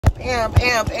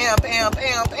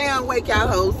Wake y'all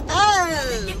hoes up.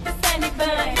 Get the sandy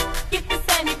bun. Get the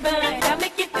sandy bun. Got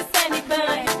me get the sandy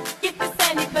bun. Get the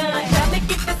sandy bun. Got me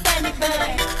get the sandy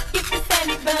bun. Get the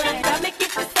sandy bun. Got me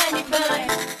get the sandy bun.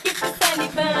 Get the sandy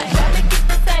bun. Got me get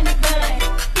the sandy bun.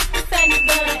 Get the sandy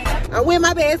bun. I'm with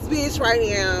my best bitch right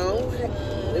now.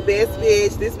 The best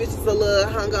bitch. This bitch is a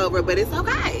little hungover, but it's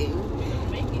okay.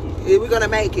 We're gonna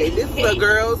make it. This is a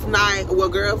girls' night, well,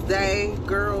 girls' day,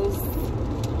 girls'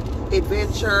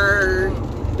 adventure,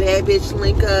 bad bitch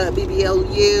link up,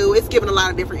 BBLU. It's giving a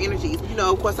lot of different energies. You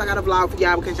know, of course, I got a vlog for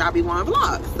y'all because y'all be wanting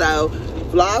vlogs. So,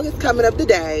 vlog is coming up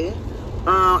today.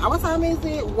 What time is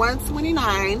it?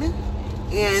 1:29,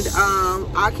 and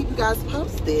I'll keep you guys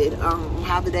posted on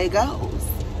how the day goes.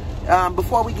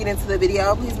 Before we get into the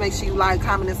video, please make sure you like,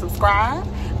 comment, and subscribe.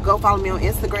 Go follow me on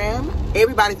Instagram.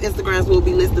 Everybody's Instagrams will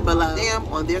be listed below them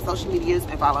on their social medias,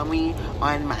 and follow me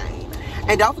on mine.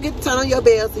 And don't forget to turn on your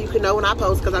bell so you can know when I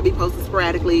post, because I'll be posting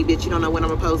sporadically, bitch. You don't know when I'm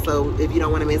gonna post, so if you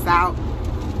don't want to miss out,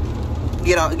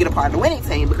 get a part of the winning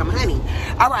team, become a honey.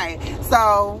 All right,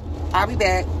 so I'll be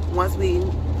back once we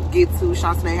get to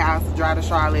Chantenae house, drive to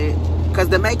Charlotte, because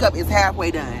the makeup is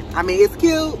halfway done. I mean, it's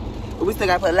cute, but we still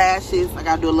gotta put lashes. I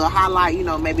gotta do a little highlight, you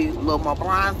know, maybe a little more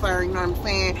bronzer, you know what I'm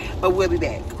saying? But we'll be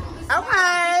back.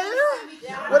 Okay.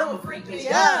 What a freaky.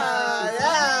 Yeah.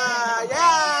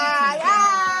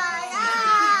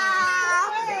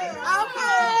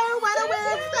 Okay, what a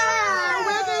wig style.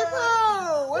 Wiggy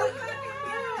poo.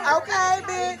 Okay,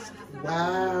 bitch.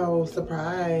 Wow,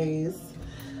 surprise.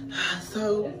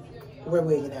 So, we're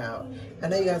wigging out. I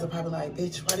know you guys are probably like,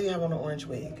 bitch, why do you have on an orange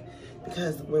wig?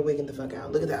 Because we're wigging the fuck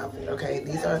out. Look at the outfit, okay?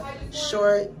 These are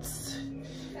shorts,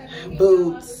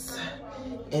 boots,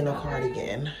 and a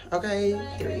cardigan, okay?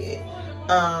 Period.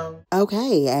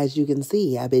 Okay, as you can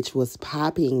see, I bitch was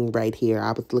popping right here.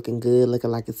 I was looking good, looking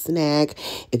like a snack.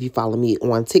 If you follow me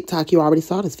on TikTok, you already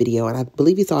saw this video, and I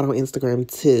believe you saw it on Instagram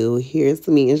too. Here's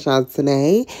me and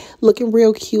Chantenae looking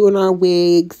real cute in our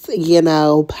wigs, you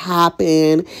know,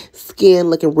 popping, skin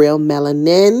looking real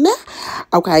melanin.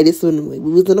 Okay, this one, we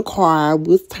was in a car. We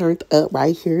was turned up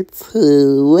right here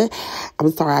too.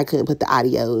 I'm sorry I couldn't put the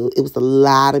audio. It was a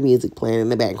lot of music playing in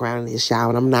the background in this shower,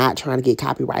 and I'm not trying to get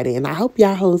copyrighted. And I hope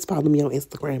y'all hoes follow me on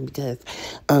Instagram because,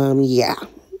 yeah,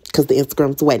 because the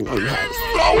Instagram's waiting on you hoes.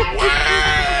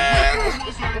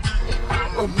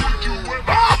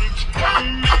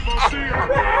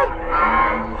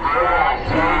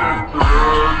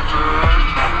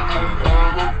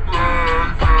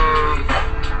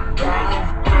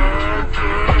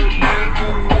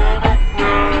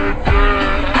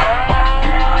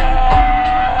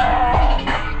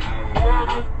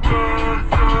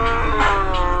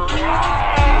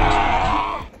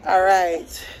 All right,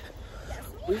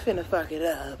 we finna fuck it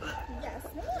up. Yes.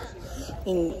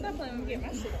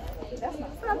 That's my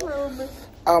problem.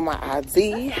 Oh, my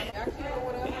ID.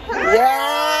 Yeah.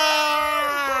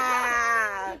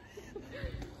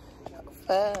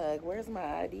 Fuck, where's my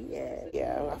ID at?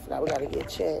 Yeah, I forgot we gotta get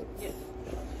checked.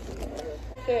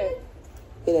 It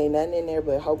ain't nothing in there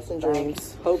but hopes and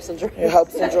dreams. Hopes and dreams.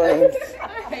 Hopes and dreams.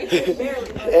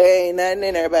 There ain't nothing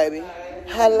in there, baby.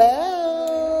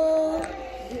 Hello.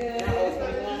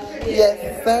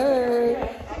 Yes, sir.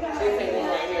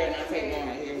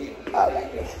 Okay.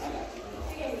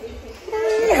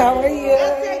 Hey, how are you?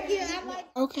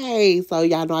 Okay, so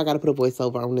y'all know I gotta put a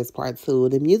voiceover on this part too.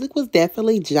 The music was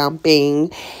definitely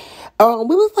jumping.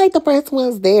 We was like the first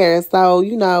ones there, so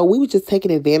you know we were just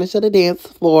taking advantage of the dance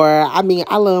floor. I mean,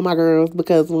 I love my girls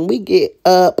because when we get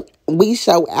up, we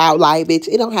show out. Like, bitch,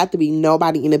 it don't have to be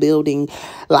nobody in the building.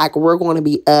 Like, we're going to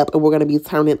be up and we're going to be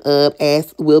turning up.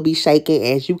 Ass will be shaking,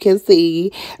 as you can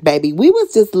see, baby. We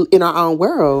was just in our own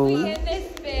world. Look at this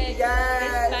bitch.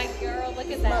 Yes. It's my girl. Look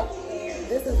at that.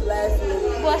 This is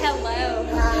Leslie. Well, hello.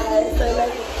 Hi, so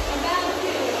Leslie.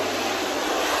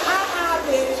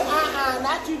 Bitch,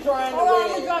 not you drawing the Hold on, wig.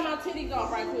 let me draw my titties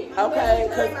off right quick. Okay,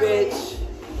 because, bitch,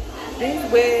 these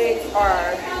wigs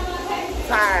are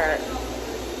tired.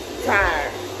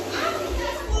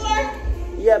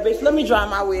 Yeah, bitch, let me dry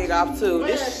my wig off, too.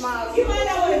 This You might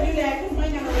not want to do that, because you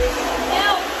might not want to do that.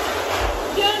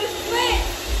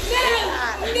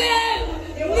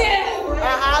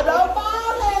 don't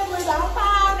fall, Leslie, don't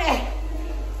fall now.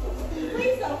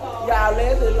 Please don't fall. Y'all,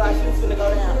 Leslie look like she's finna go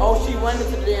down. Oh, she running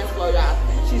to the dance floor, y'all.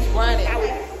 She's running.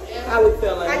 How we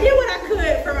feeling? I did what I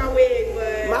could for my wig,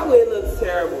 but... My wig looks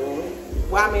terrible.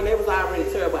 Well, I mean, they was already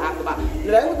terrible after about.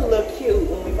 No, they was a little cute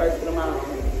when we first put them on.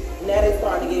 Now they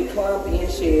starting to get clumpy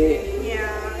and shit. Yeah.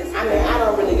 I mean, I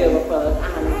don't really give a fuck.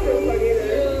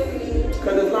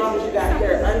 Because as long as you got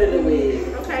hair under the wig,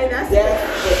 Okay, that's what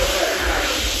the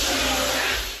fuck.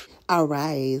 All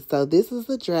right, so this is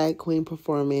a drag queen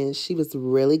performance. She was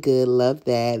really good. Love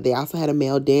that. They also had a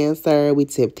male dancer. We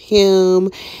tipped him.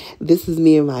 This is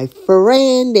me and my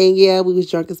friend Daniellie. We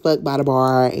was drunk as fuck by the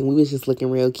bar, and we was just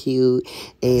looking real cute.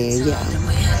 And yeah.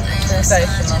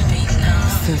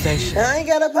 Sensational. I ain't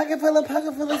got a pocket full of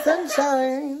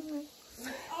sunshine.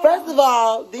 First of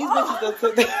all, these bitches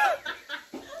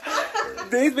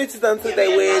done took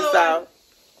their wigs off.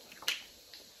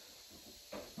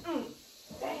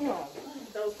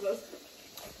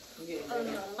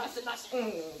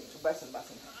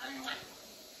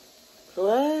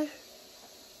 What?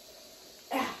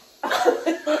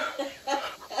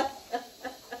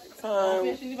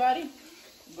 Goldfish, anybody?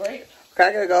 Grape. Can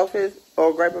I get a goldfish or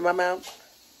a grape in my mouth?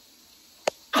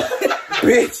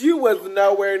 Bitch, you was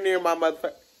nowhere near my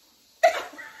motherfucker.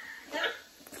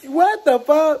 What the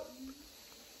fuck?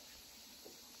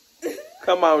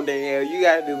 Come on, Danielle. You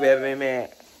gotta do better than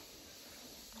that.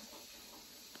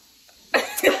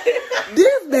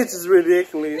 This bitch is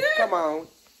ridiculous. Come on.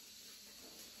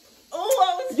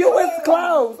 Oh, You was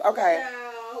close. Okay.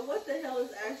 Wow, what the hell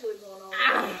is actually going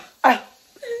on?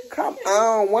 Come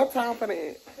on. One time for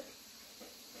that.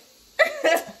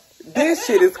 This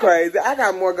shit is crazy. I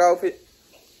got more goldfish.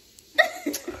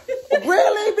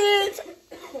 Really, bitch?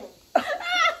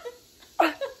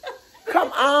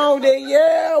 Come on,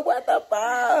 Danielle. What the fuck?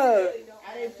 I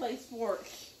didn't play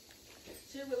sports.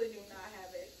 She really do not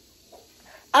have it.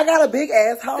 I got a big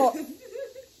asshole.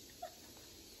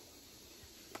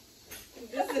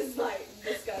 This is like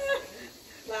disgusting.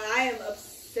 Like, I am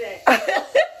upset.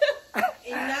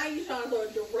 And now you trying to throw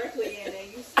it directly in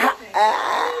and you still can't.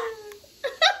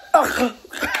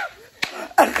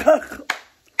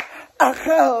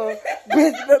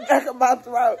 Bitch, the back of my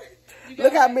throat.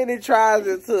 Look how many tries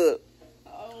it took.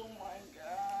 Oh my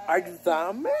god. Are you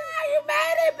so mad? You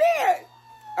mad at me?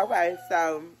 Okay,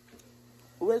 so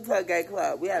we went to a gay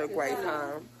club. We had a great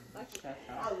time. I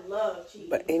love cheese.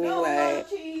 But anyway,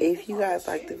 if you guys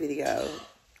like the video,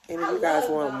 and if you guys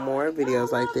want more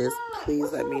videos like this,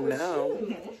 please let me know.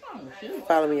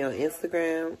 Follow me on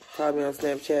Instagram. Follow me on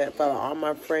Snapchat. Follow all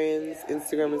my friends'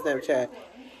 Instagram and Snapchat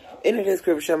in the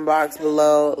description box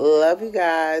below. Love you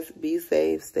guys. Be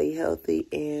safe. Stay healthy.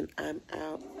 And I'm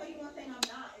out.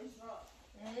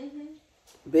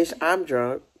 Bitch, I'm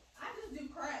drunk. I just do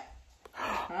crack.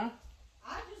 Huh?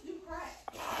 I just do crack.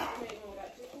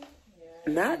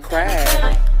 Not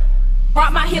crack.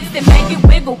 Rock my hips and make it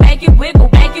wiggle, make it wiggle,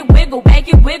 make it wiggle, make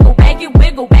it wiggle, make it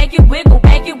wiggle, make it wiggle,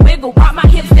 make it wiggle. Rock my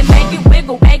hips and make it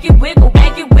wiggle, make it wiggle,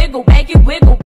 make it wiggle, make it wiggle.